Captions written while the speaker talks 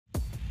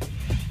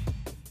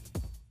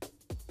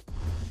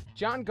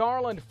John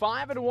Garland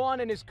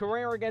 5-1 in his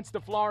career against the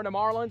Florida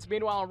Marlins.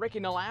 Meanwhile, Ricky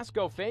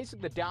Nolasco facing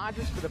the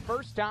Dodgers for the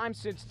first time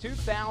since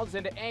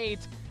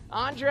 2008.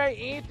 Andre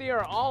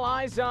Ethier, all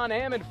eyes on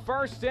him in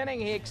first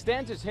inning. He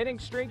extends his hitting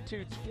streak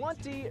to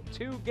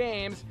 22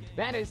 games.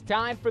 That is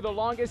tied for the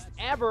longest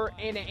ever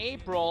in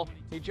April.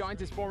 He joins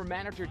his former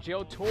manager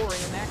Joe Torre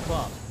in that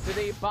club. To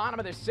the bottom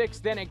of the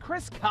sixth inning,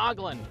 Chris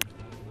Coghlan.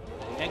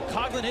 And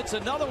Coghlan hits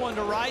another one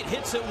to right,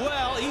 hits it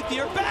well.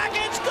 Ethier back,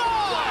 it's gone!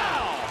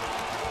 Wow!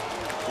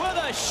 With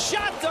a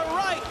shot to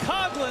right,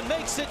 Coghlan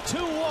makes it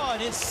 2-1,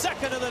 his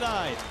second of the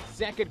night.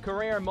 Second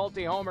career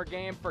multi-homer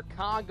game for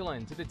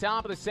Coghlan. To the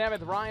top of the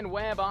seventh, Ryan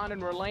Webb on in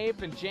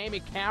relief, and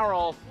Jamie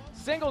Carroll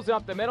singles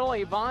up the middle.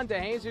 Ivan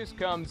DeJesus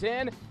comes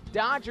in.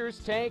 Dodgers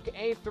take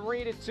a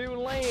 3-2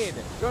 lead.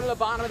 Go to the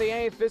bottom of the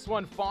eighth. This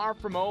one far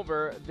from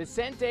over.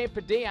 Vicente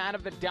Padilla out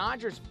of the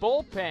Dodgers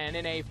bullpen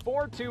in a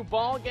 4-2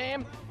 ball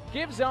game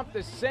gives up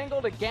the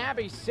single to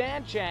Gabby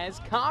Sanchez.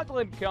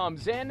 Coghlan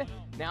comes in.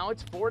 Now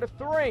it's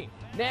 4-3.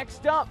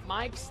 Next up,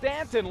 Mike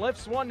Stanton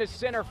lifts one to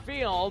center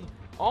field.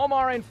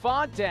 Omar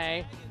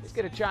Infante is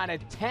going to try to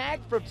tag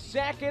from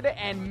second,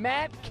 and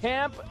Matt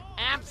Kemp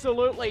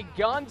absolutely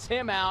guns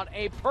him out.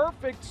 A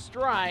perfect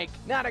strike.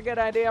 Not a good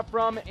idea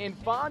from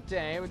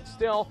Infante, but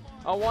still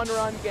a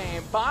one-run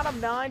game. Bottom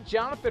nine,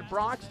 Jonathan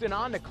Broxton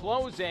on to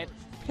close it.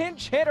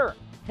 Pinch hitter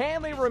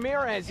Hanley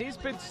Ramirez, he's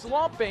been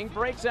slumping,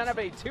 breaks out of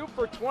a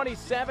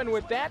 2-for-27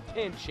 with that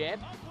pinch hit.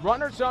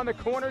 Runners on the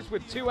corners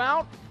with two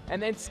out,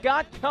 and then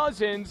Scott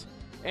Cousins,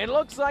 it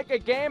looks like a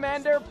game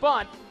ender,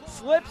 but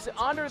slips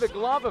under the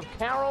glove of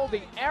Carroll.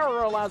 The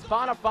error allows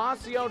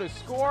Bonifacio to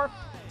score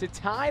to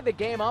tie the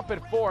game up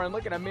at 4. And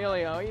look at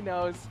Emilio, he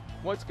knows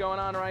what's going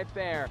on right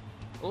there.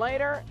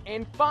 Later,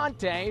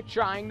 Infante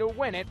trying to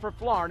win it for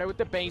Florida with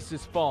the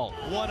bases full.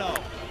 1-0.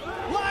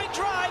 Line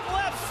drive,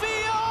 left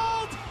field!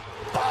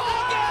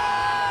 Ball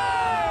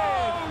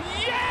game!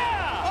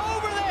 Yeah!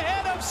 Over the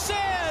head of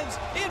Sands,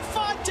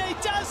 Infante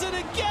does it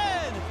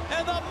again,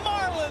 and the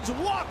Marlins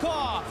walk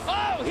off.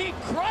 Oh, he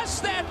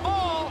crushed that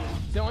ball!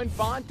 So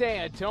Infante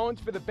atones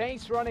for the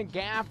base running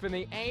gaffe in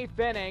the eighth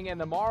inning, and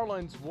the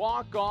Marlins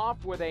walk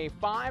off with a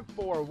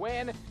 5-4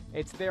 win.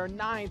 It's their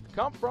ninth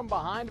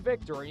come-from-behind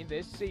victory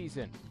this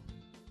season.